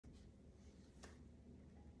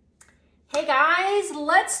Hey guys,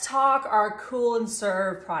 let's talk our Cool and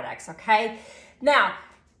Serve products, okay? Now,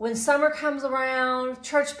 when summer comes around,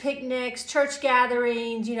 church picnics, church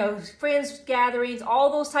gatherings, friends gatherings,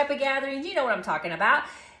 all those type of gatherings, you know what I'm talking about.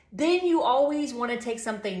 Then you always want to take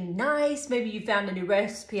something nice. Maybe you found a new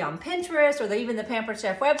recipe on Pinterest or even the Pampered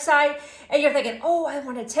Chef website, and you're thinking, oh, I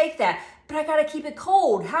want to take that, but I got to keep it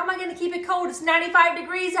cold. How am I going to keep it cold? It's 95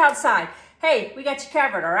 degrees outside. Hey, we got you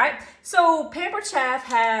covered, all right? So Pampered Chef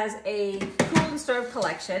has a Cool and Serve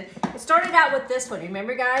collection. It started out with this one.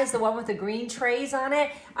 Remember, guys, the one with the green trays on it?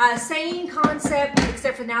 Same concept,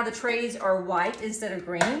 except for now the trays are white instead of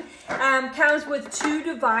green. Comes with 2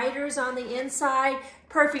 dividers on the inside.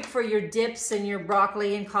 Perfect for your dips and your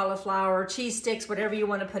broccoli and cauliflower, cheese sticks, whatever you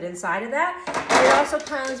want to put inside of that. It also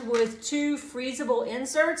comes with 2 freezable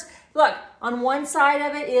inserts. Look, on one side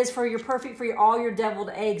of it is for all your deviled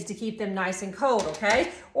eggs to keep them nice and cold,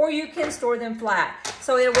 okay? Or you can store them flat.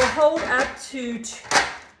 So it will hold up to,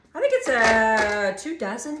 I think it's 2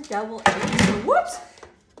 dozen deviled eggs. Whoops!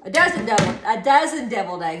 A dozen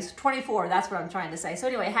deviled eggs, 24, that's what I'm trying to say. So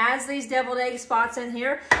anyway, it has these deviled egg spots in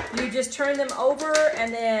here. You just turn them over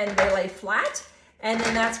and then they lay flat. And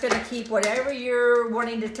then that's gonna keep whatever you're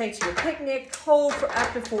wanting to take to your picnic cold for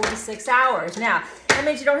up to 4 to 6 hours. Now, that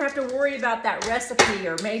means you don't have to worry about that recipe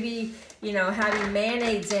or maybe, having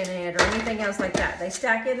mayonnaise in it or anything else like that. They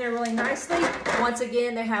stack in there really nicely. Once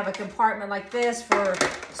again, they have a compartment like this for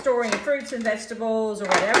storing fruits and vegetables or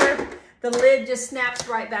whatever. The lid just snaps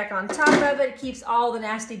right back on top of it. It keeps all the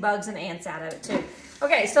nasty bugs and ants out of it too.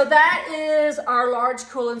 Okay, so that is our large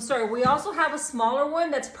Cool and Serve. We also have a smaller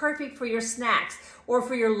one that's perfect for your snacks or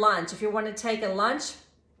for your lunch. If you want to take a lunch,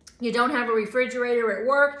 you don't have a refrigerator at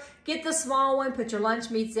work, get the small one, put your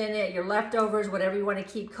lunch meats in it, your leftovers, whatever you want to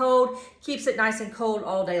keep cold. Keeps it nice and cold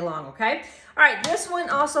all day long, okay? All right, this one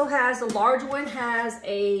also the large one has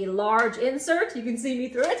a large insert. You can see me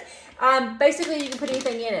through it. Basically, you can put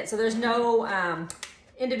anything in it. So there's no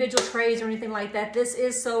individual trays or anything like that. This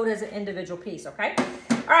is sold as an individual piece, okay?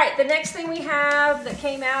 All right, the next thing we have that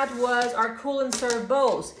came out was our Cool and Serve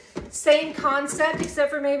bowls. Same concept,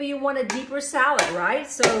 except for maybe you want a deeper salad, right?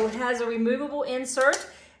 So it has a removable insert.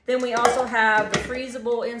 Then we also have the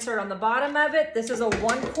freezable insert on the bottom of it. This is a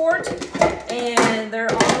 1 quart, and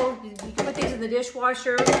you can put these in the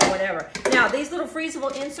dishwasher, whatever. Now, these little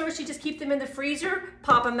freezable inserts, you just keep them in the freezer,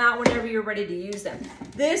 pop them out whenever you're ready to use them.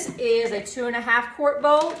 This is a 2.5 quart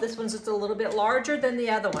bowl. This one's just a little bit larger than the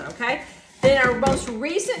other one, okay? Then our most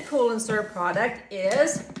recent Cool and Serve product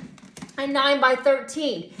is a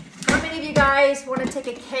 9x13. How many of you guys want to take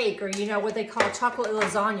a cake or what they call chocolate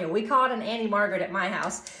lasagna? We call it an Annie Margaret at my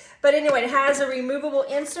house. But anyway, it has a removable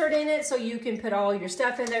insert in it so you can put all your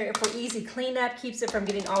stuff in there for easy cleanup. Keeps it from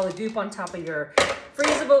getting all the goop on top of your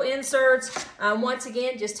freezable inserts. Once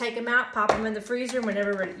again, just take them out, pop them in the freezer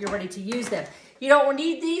whenever you're ready to use them. You don't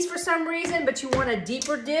need these for some reason, but you want a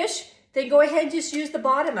deeper dish, then go ahead and just use the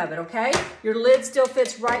bottom of it, okay? Your lid still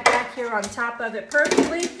fits right back here on top of it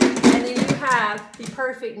perfectly. And then you have the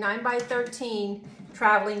perfect 9x13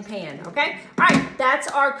 traveling pan, okay? All right, that's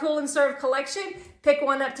our Cool and Serve collection. Pick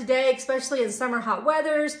one up today, especially in summer hot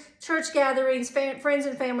weathers, church gatherings, friends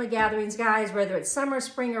and family gatherings, guys, whether it's summer,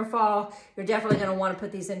 spring, or fall, you're definitely gonna wanna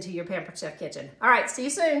put these into your Pampered Chef kitchen. All right, see you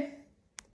soon.